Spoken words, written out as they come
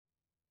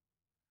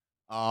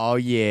Oh,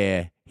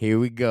 yeah. Here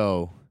we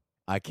go.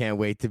 I can't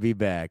wait to be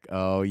back.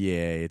 Oh,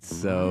 yeah. It's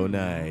so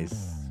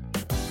nice.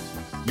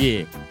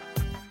 Yeah.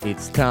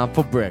 It's time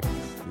for breakfast.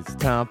 It's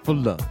time for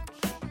lunch.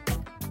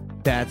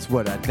 That's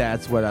what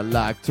I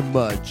like too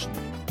much.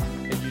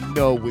 And you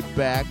know we're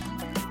back.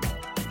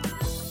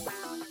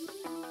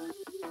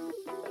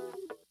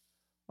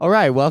 All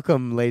right,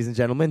 welcome, ladies and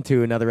gentlemen,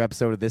 to another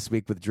episode of This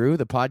Week with Drew,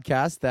 the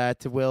podcast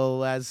that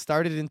has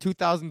started in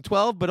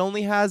 2012 but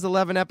only has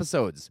 11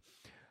 episodes.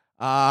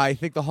 I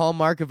think the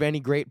hallmark of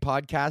any great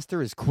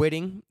podcaster is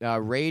quitting,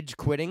 rage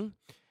quitting,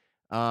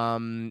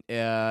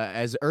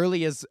 as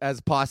early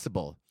as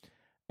possible,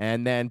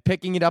 and then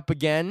picking it up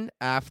again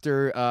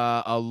after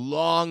a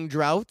long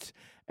drought,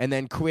 and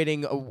then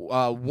quitting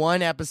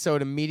one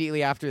episode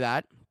immediately after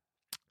that.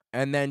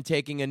 And then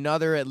taking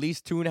another at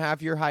least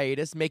 2.5-year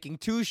hiatus, making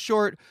 2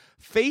 short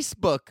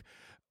Facebook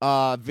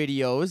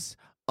videos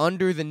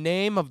under the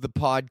name of the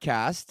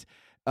podcast,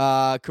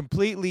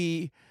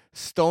 completely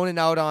stoning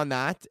out on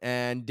that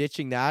and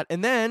ditching that.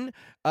 And then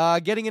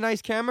getting a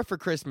nice camera for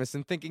Christmas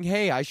and thinking,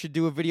 hey, I should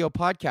do a video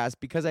podcast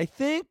because I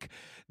think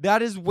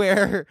that is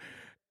where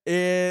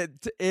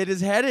it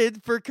is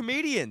headed for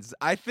comedians.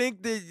 I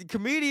think the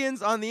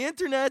comedians on the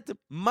internet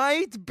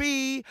might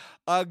be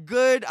a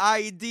good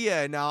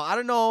idea. Now, I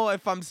don't know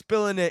if I'm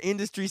spilling an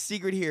industry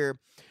secret here,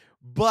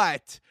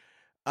 but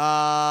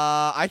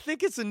I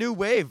think it's a new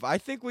wave. I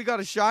think we got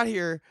a shot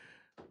here.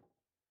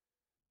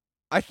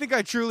 I think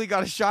I truly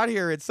got a shot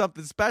here at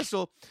something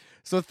special.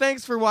 So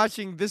thanks for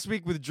watching This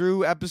Week with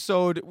Drew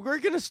episode. We're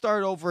going to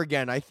start over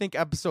again. I think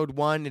episode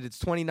 1, and it's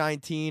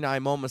 2019.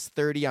 I'm almost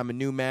 30. I'm a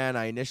new man.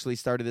 I initially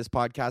started this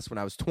podcast when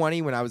I was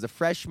 20, when I was a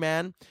fresh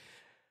man.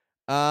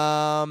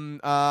 A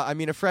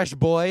fresh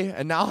boy,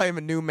 and now I am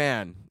a new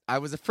man. I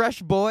was a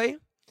fresh boy.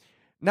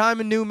 Now I'm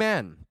a new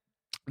man.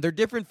 There are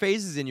different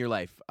phases in your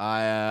life.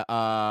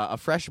 A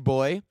fresh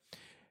boy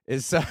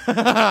is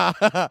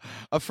a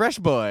fresh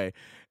boy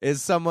is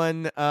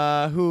someone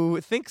who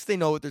thinks they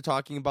know what they're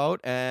talking about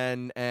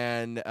and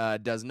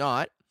does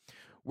not,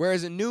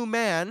 whereas a new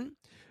man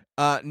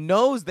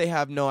knows they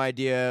have no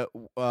idea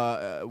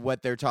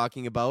what they're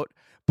talking about,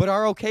 but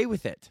are okay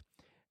with it.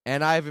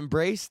 And I've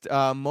embraced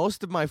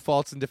most of my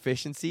faults and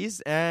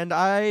deficiencies, and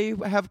I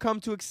have come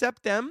to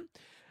accept them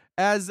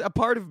as a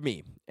part of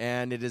me,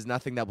 and it is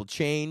nothing that will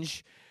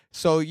change.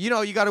 So, you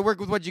got to work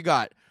with what you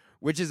got,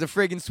 which is a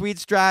friggin' sweet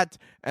Strat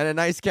and a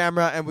nice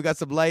camera, and we got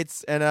some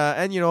lights and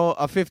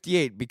a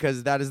 58,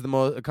 because that is the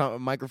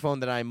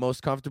microphone that I'm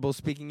most comfortable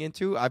speaking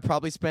into. I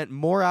probably spent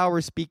more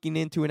hours speaking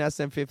into an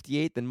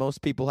SM58 than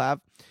most people have.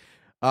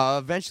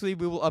 Eventually,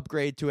 we will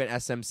upgrade to an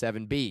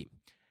SM7B.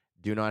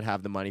 Do not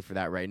have the money for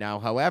that right now.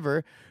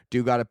 However,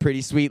 do got a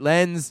pretty sweet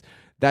lens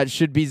that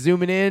should be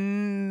zooming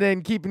in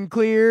and keeping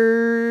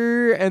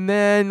clear, and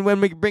then when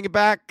we bring it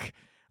back,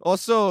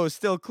 also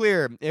still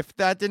clear. If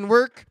that didn't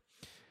work,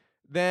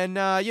 then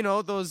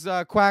those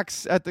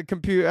quacks at the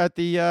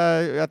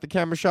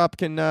camera shop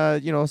can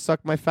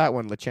suck my fat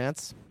one,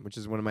 LaChance, which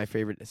is one of my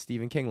favorite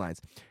Stephen King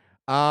lines.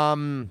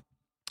 I'm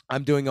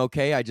doing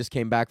okay. I just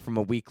came back from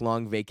a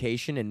week-long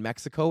vacation in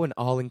Mexico, an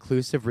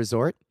all-inclusive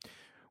resort,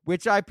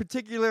 which I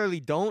particularly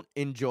don't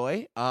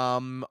enjoy.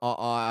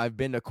 I've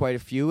been to quite a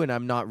few, and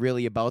I'm not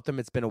really about them.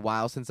 It's been a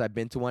while since I've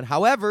been to one.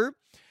 However,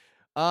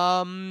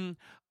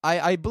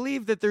 I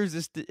believe that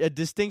there's a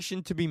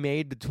distinction to be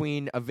made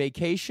between a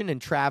vacation and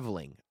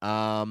traveling.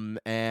 When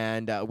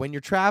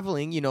you're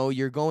traveling,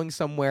 you're going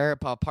somewhere,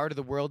 a part of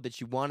the world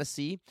that you want to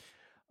see.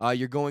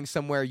 You're going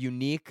somewhere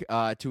unique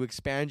to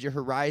expand your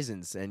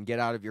horizons and get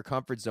out of your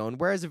comfort zone.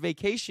 Whereas a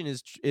vacation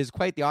is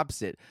quite the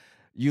opposite.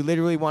 You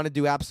literally want to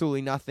do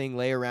absolutely nothing,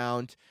 lay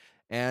around,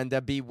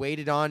 and be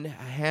waited on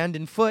hand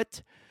and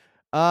foot.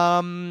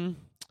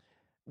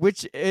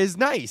 Which is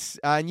nice.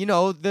 And,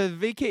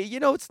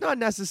 it's not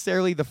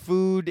necessarily, the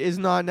food is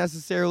not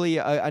necessarily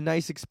a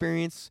nice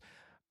experience,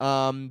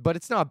 but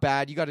it's not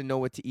bad. You got to know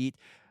what to eat.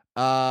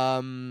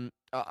 But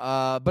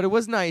it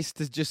was nice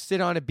to just sit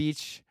on a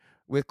beach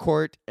with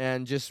Court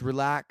and just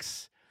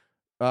relax.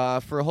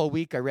 For a whole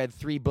week, I read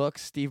 3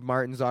 books, Steve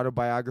Martin's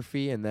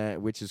autobiography,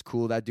 which is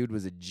cool. That dude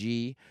was a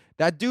G.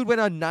 That dude went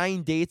on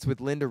 9 dates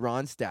with Linda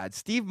Ronstadt.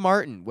 Steve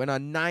Martin went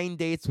on 9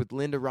 dates with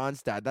Linda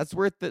Ronstadt. That's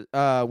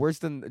worse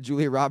than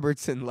Julia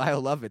Roberts and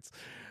Lyle Lovitz.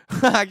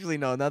 Actually,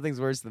 no,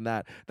 nothing's worse than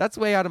that. That's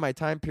way out of my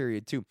time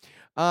period, too.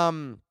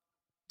 But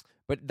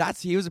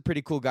he was a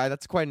pretty cool guy.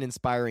 That's quite an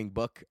inspiring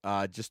book,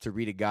 just to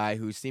read a guy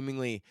who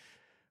seemingly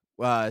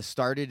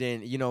started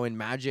in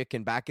magic,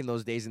 and back in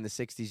those days in the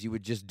 60s, you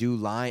would just do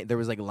there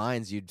was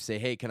lines. You'd say,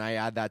 hey, can I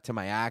add that to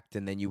my act?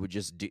 And then you would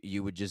just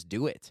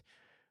do it,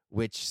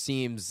 which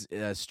seems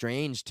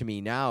strange to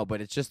me now,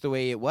 but it's just the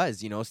way it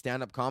was.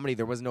 Stand-up comedy,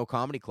 there was no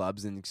comedy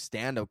clubs, and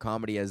stand-up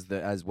comedy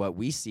as what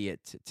we see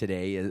it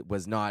today, it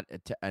was not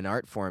an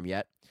art form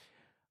yet.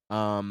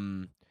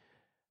 And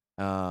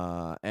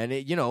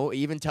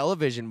even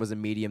television was a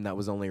medium that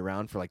was only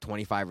around for like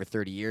 25 or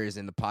 30 years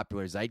in the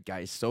popular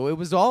zeitgeist. So it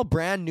was all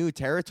brand new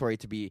territory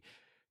to be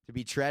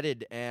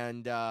treaded,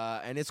 and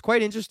it's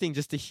quite interesting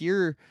just to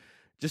hear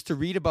just to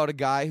read about a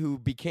guy who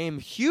became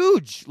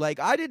huge. Like,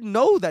 I didn't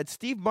know that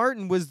Steve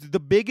Martin was the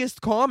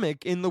biggest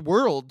comic in the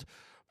world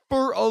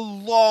for a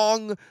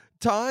long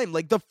time.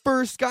 Like, the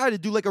first guy to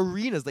do like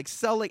arenas, like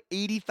sell like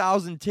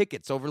 80,000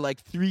 tickets over like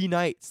 3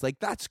 nights. Like,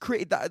 that's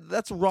crazy.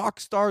 That's rock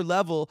star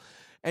level.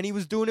 And he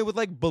was doing it with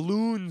like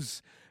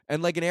balloons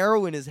and like an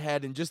arrow in his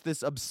head and just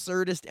this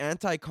absurdist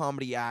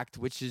anti-comedy act,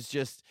 which is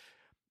just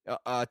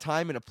a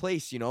time and a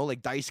place, you know,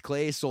 like Dice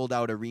Clay sold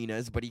out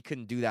arenas, but he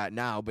couldn't do that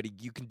now.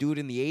 But you can do it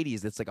in the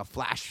 80s. It's like a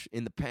flash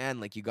in the pan.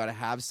 Like, you got to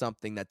have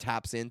something that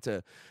taps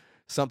into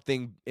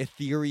something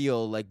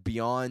ethereal, like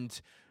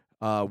beyond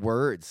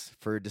words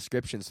for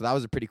description. So that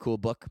was a pretty cool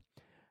book.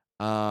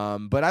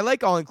 But I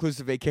like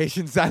all-inclusive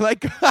vacations. I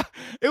like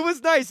it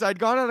was nice. I'd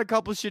gone on a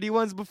couple shitty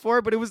ones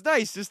before, but it was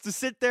nice just to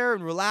sit there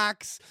and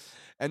relax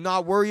and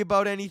not worry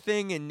about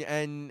anything.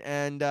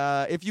 And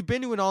if you've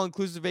been to an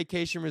all-inclusive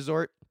vacation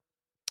resort,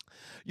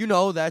 you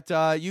know that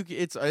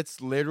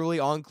it's literally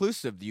all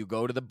inclusive. You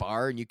go to the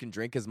bar and you can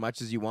drink as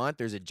much as you want.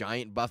 There's a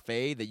giant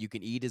buffet that you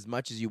can eat as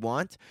much as you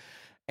want.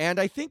 And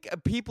I think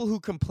people who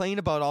complain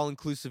about all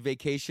inclusive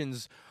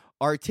vacations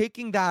are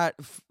taking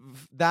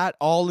that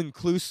all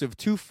inclusive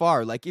too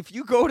far. Like, if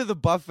you go to the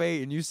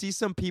buffet and you see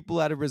some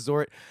people at a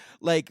resort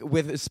like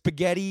with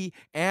spaghetti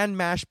and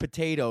mashed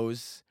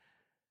potatoes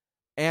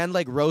and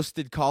like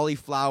roasted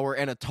cauliflower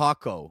and a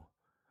taco,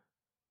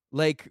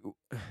 like,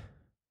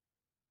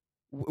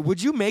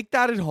 would you make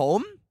that at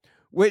home?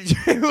 Would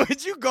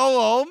you go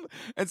home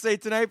and say,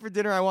 tonight for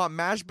dinner I want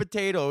mashed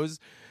potatoes,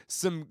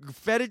 some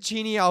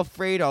fettuccine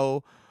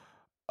alfredo,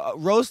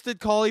 roasted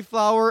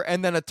cauliflower,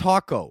 and then a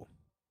taco?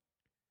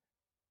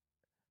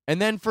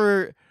 And then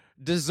for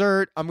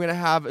dessert, I'm going to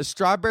have a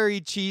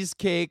strawberry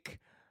cheesecake,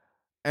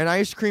 an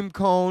ice cream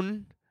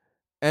cone,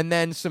 and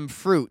then some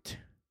fruit.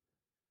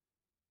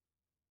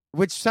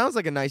 Which sounds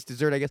like a nice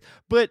dessert, I guess.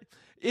 But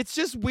it's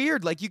just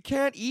weird. Like, you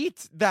can't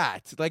eat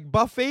that. Like,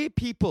 buffet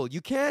people, you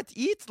can't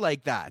eat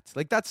like that.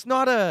 Like, that's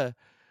not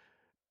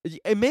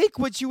make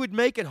what you would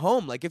make at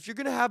home. Like, if you're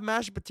going to have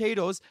mashed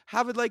potatoes,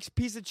 have it like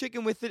piece of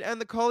chicken with it and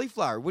the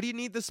cauliflower. What do you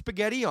need the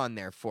spaghetti on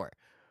there for?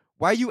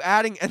 Why are you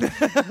adding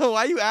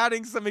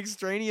some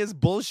extraneous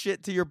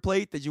bullshit to your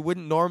plate that you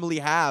wouldn't normally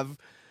have?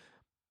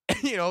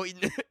 You know,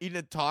 eating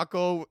a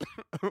taco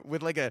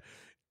with like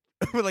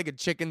a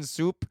chicken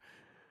soup.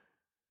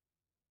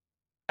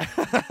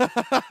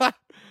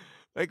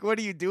 Like, what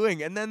are you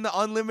doing? And then the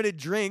unlimited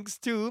drinks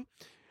too.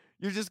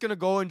 You're just gonna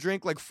go and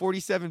drink like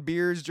 47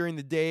 beers during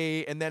the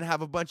day, and then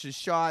have a bunch of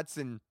shots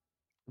and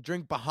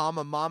drink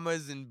Bahama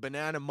Mamas and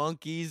Banana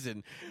Monkeys,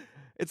 and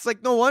it's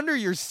like, no wonder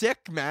you're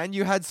sick, man.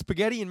 You had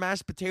spaghetti and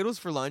mashed potatoes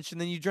for lunch, and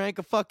then you drank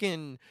a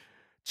fucking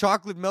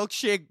chocolate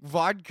milkshake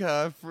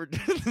vodka for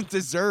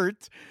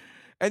dessert.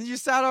 And you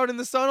sat out in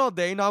the sun all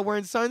day not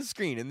wearing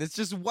sunscreen. And it's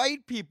just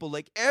white people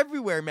like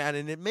everywhere, man.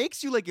 And it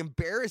makes you like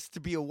embarrassed to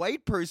be a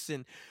white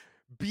person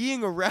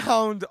being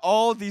around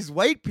all these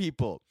white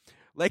people.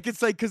 Like,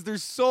 it's like, because they're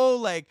so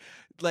like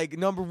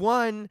number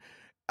one,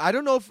 I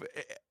don't know if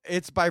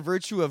it's by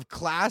virtue of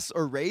class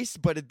or race,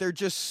 but they're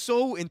just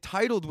so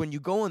entitled when you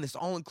go on this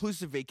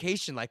all-inclusive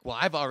vacation. Like, well,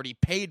 I've already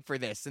paid for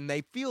this. And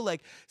they feel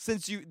like,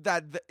 since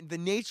the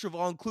nature of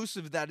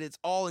all-inclusive, that it's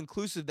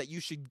all-inclusive, that you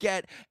should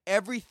get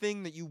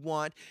everything that you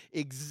want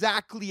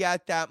exactly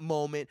at that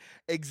moment,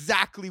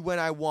 exactly when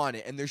I want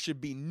it. And there should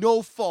be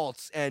no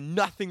faults and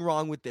nothing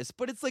wrong with this.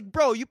 But it's like,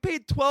 bro, you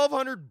paid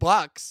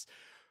 $1,200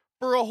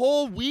 for a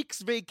whole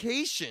week's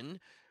vacation.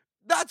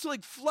 That's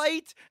like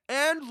flight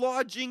and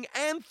lodging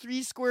and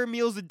 3 square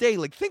meals a day.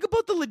 Like, think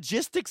about the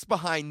logistics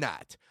behind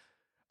that.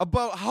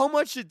 About how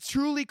much it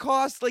truly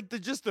costs, like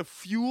just the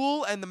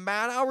fuel and the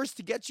man hours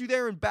to get you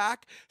there and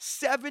back.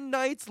 7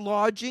 nights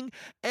lodging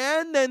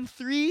and then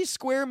 3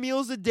 square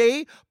meals a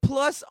day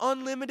plus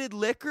unlimited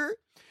liquor.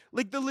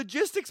 Like, the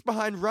logistics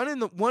behind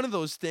running one of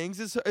those things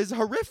is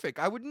horrific.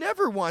 I would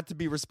never want to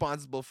be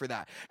responsible for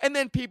that. And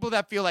then people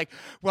that feel like,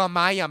 well,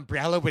 my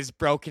umbrella was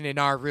broken in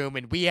our room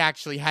and we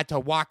actually had to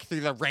walk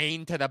through the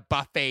rain to the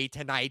buffet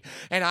tonight.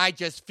 And I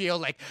just feel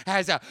like,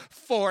 as a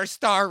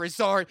 4-star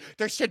resort,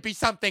 there should be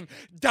something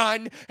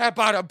done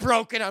about a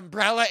broken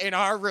umbrella in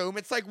our room.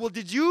 It's like, well,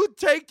 did you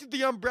take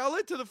the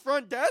umbrella to the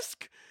front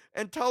desk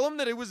and tell them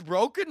that it was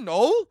broken?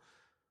 No?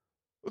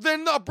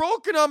 Then the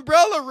broken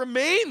umbrella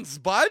remains,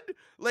 bud.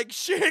 Like,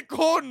 shit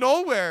going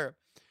nowhere.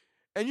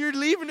 And you're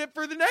leaving it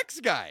for the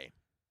next guy.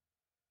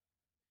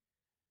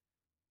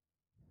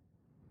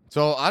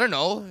 So, I don't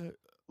know.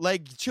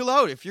 Like, chill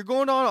out. If you're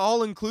going on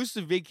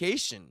all-inclusive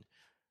vacation,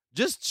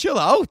 just chill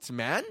out,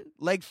 man.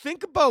 Like,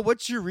 think about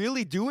what you're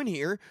really doing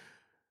here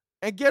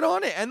and get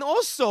on it. And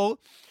also,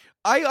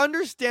 I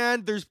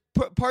understand there's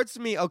parts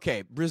of me,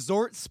 okay,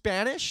 resort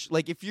Spanish.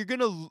 Like, if you're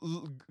going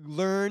to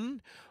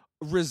learn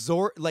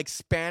resort like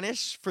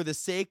Spanish for the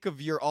sake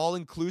of your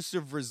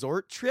all-inclusive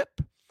resort trip,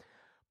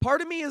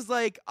 part of me is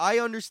like, I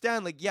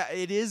understand, like, yeah,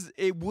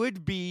 it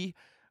would be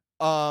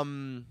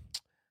a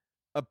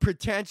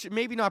pretentious,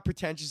 maybe not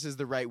pretentious is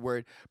the right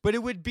word, but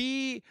it would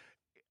be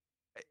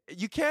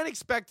you can't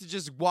expect to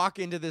just walk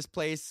into this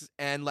place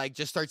and like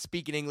just start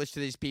speaking English to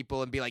these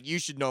people and be like, you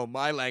should know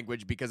my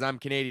language because I'm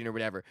Canadian or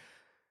whatever.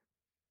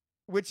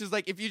 Which is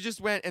like, if you just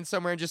went and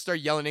somewhere and just start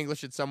yelling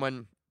English at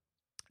someone,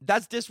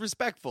 that's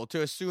disrespectful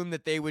to assume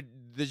that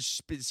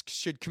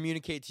should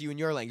communicate to you in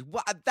your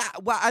language.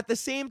 At the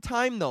same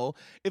time, though,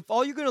 if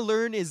all you're gonna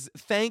learn is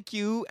thank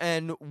you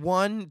and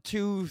 1,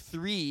 2,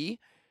 3,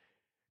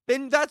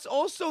 then that's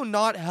also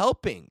not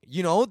helping.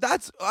 You know,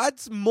 that's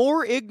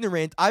more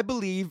ignorant, I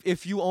believe,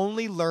 if you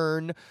only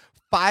learn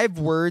 5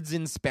 words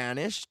in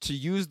Spanish to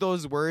use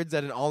those words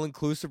at an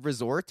all-inclusive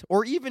resort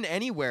or even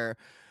anywhere.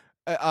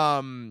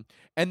 And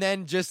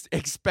then just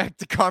expect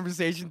the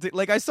conversation to,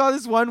 like, I saw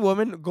this one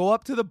woman go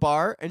up to the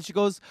bar and she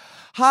goes,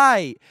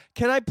 "Hi,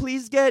 can I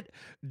please get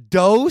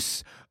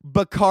Dose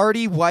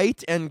Bacardi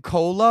White and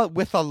Cola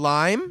with a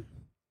lime?"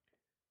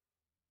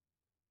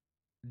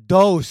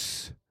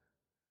 Dose.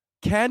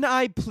 Can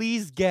I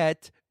please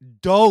get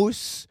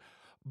Dose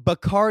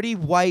Bacardi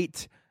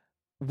White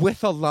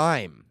with a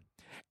lime?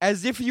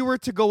 As if you were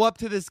to go up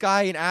to this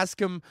guy and ask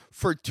him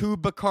for 2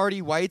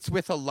 Bacardi Whites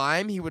with a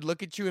lime, he would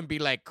look at you and be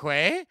like,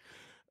 "Quay?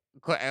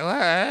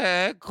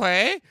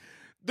 Quay?"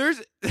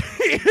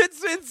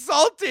 It's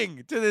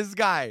insulting to this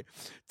guy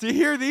to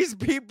hear these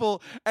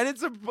people, and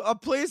it's a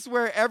place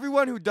where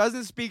everyone who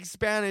doesn't speak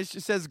Spanish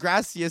says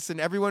gracias,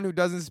 and everyone who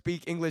doesn't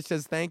speak English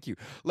says thank you.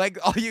 Like,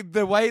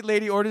 the white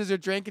lady orders a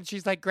drink, and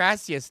she's like,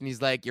 "Gracias," and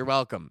he's like, "You're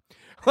welcome."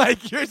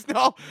 Like, there's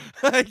no,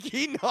 like,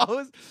 he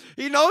knows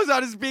how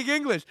to speak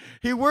English.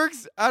 He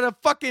works at a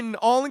fucking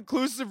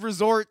all-inclusive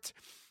resort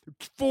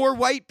for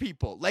white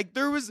people. Like,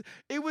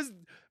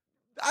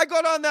 I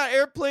got on that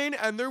airplane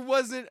and there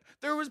was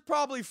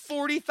probably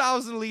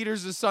 40,000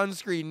 liters of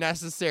sunscreen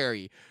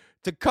necessary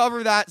to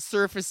cover that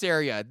surface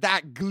area,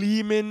 that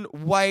gleaming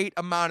white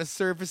amount of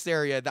surface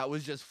area that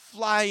was just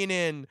flying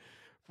in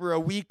for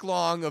a week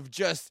long of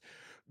just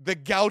the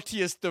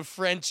goutiest of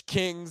French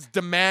kings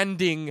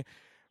demanding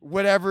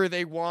whatever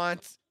they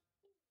want.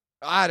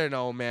 I don't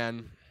know,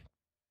 man.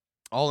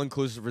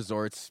 All-inclusive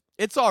resorts.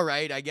 It's all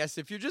right, I guess.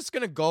 If you're just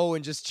going to go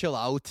and just chill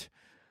out,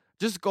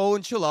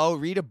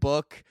 read a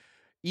book,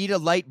 eat a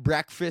light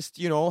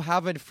breakfast,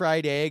 have a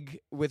fried egg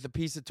with a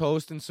piece of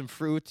toast and some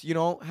fruit,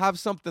 have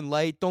something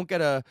light. Don't get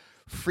a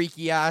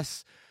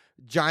freaky-ass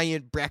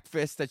giant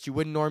breakfast that you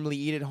wouldn't normally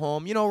eat at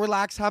home.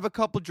 Relax, have a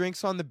couple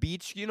drinks on the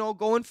beach,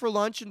 go in for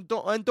lunch and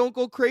don't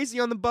go crazy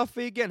on the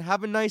buffet again.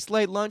 Have a nice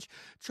light lunch.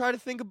 Try to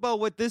think about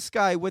what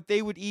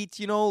they would eat,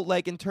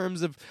 like in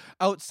terms of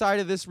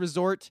outside of this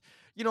resort.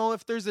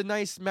 If there's a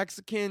nice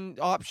Mexican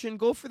option,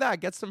 go for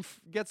that. Get some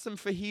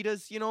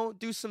fajitas,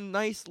 do some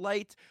nice,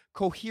 light,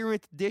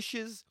 coherent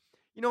dishes,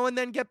 and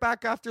then get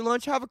back after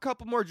lunch, have a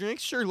couple more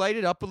drinks. Sure, light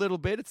it up a little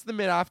bit. It's the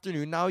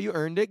mid-afternoon now. You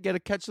earned it.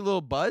 Catch a little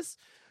buzz.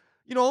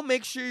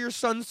 Make sure you're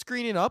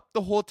sunscreening up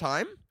the whole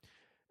time.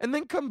 And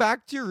then come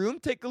back to your room,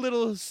 take a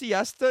little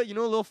siesta, a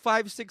little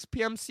 5, 6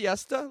 p.m.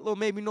 siesta, a little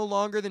maybe no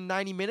longer than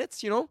 90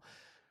 minutes,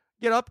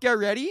 Get up, get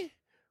ready.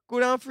 Go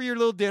down for your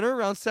little dinner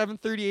around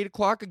 7:30, 8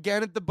 o'clock.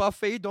 Again at the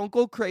buffet. Don't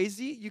go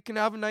crazy. You can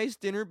have a nice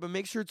dinner, but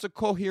make sure it's a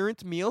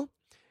coherent meal.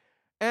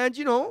 And,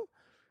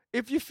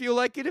 if you feel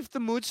like it, if the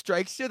mood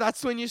strikes you,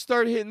 that's when you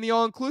start hitting the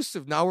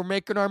all-inclusive. Now we're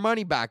making our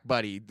money back,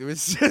 buddy.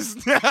 It's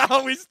just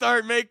how we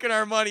start making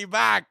our money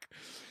back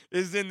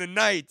is in the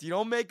night. You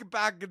don't make it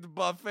back at the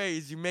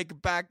buffets. You make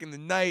it back in the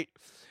night.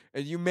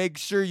 And you make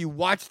sure you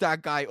watch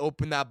that guy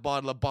open that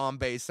bottle of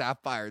Bombay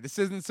Sapphire. This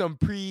isn't some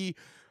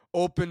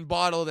open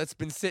bottle that's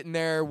been sitting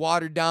there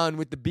watered down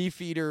with the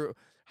Beefeater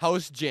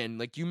house gin.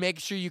 Like, you make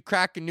sure you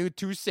crack a new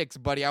 2-6,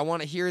 buddy. I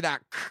want to hear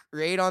that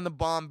right on the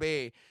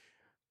Bombay.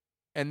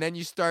 And then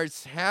you start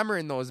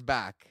hammering those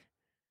back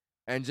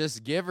and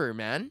just give her,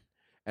 man.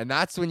 And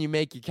that's when you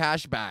make your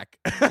cash back.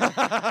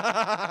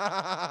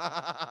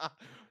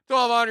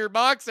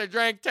 $1,200. I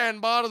drank 10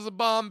 bottles of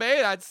Bombay.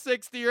 That's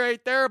 60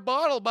 right there a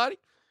bottle, buddy.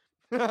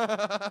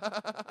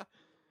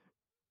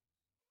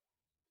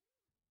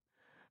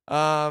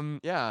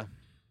 Yeah.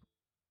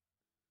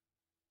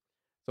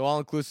 So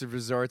all-inclusive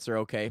resorts are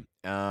okay.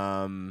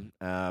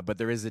 But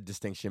there is a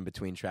distinction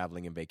between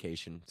traveling and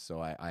vacation.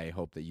 So I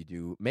hope that you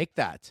do make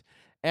that.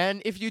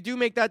 And if you do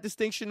make that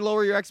distinction,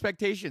 lower your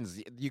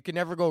expectations. You can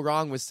never go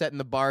wrong with setting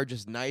the bar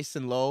just nice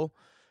and low,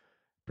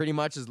 pretty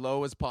much as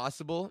low as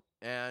possible.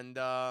 And,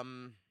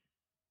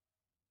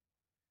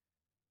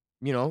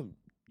 you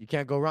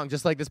can't go wrong.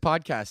 Just like this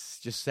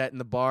podcast, just setting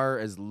the bar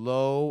as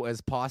low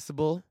as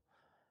possible.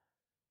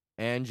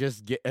 And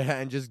just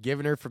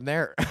giving her from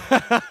there.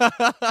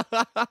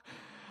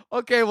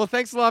 Okay, well,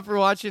 thanks a lot for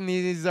watching.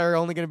 These are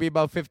only going to be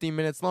about 15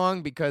 minutes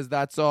long because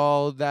that's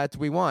all that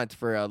we want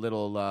for a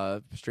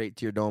little straight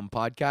to your dome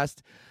podcast.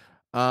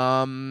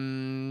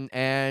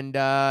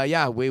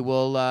 We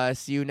will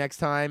see you next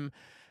time.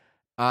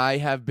 I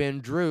have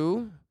been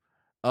Drew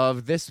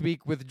of This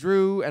Week with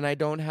Drew, and I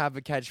don't have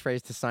a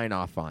catchphrase to sign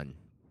off on.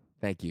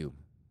 Thank you.